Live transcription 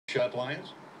shot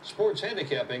lines, sports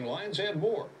handicapping lines, and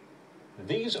more.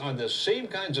 These are the same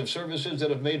kinds of services that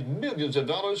have made millions of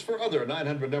dollars for other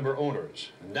 900 number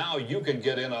owners. Now you can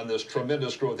get in on this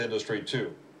tremendous growth industry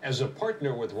too. As a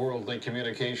partner with WorldLink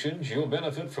Communications, you'll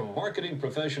benefit from marketing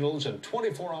professionals and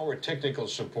 24-hour technical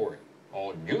support.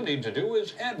 All you need to do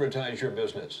is advertise your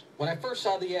business. When I first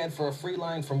saw the ad for a free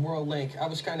line from WorldLink, I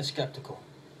was kind of skeptical.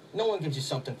 No one gives you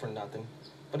something for nothing.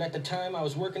 But at the time, I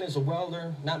was working as a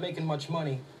welder, not making much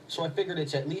money, so I figured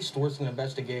it's at least worth an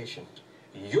investigation.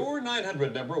 Your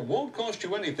 900 number won't cost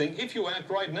you anything if you act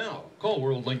right now. Call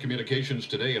WorldLink Communications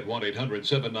today at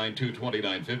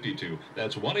 1-800-792-2952.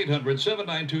 That's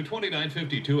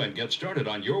 1-800-792-2952 and get started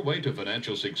on your way to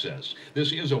financial success.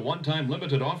 This is a one-time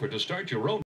limited offer to start your own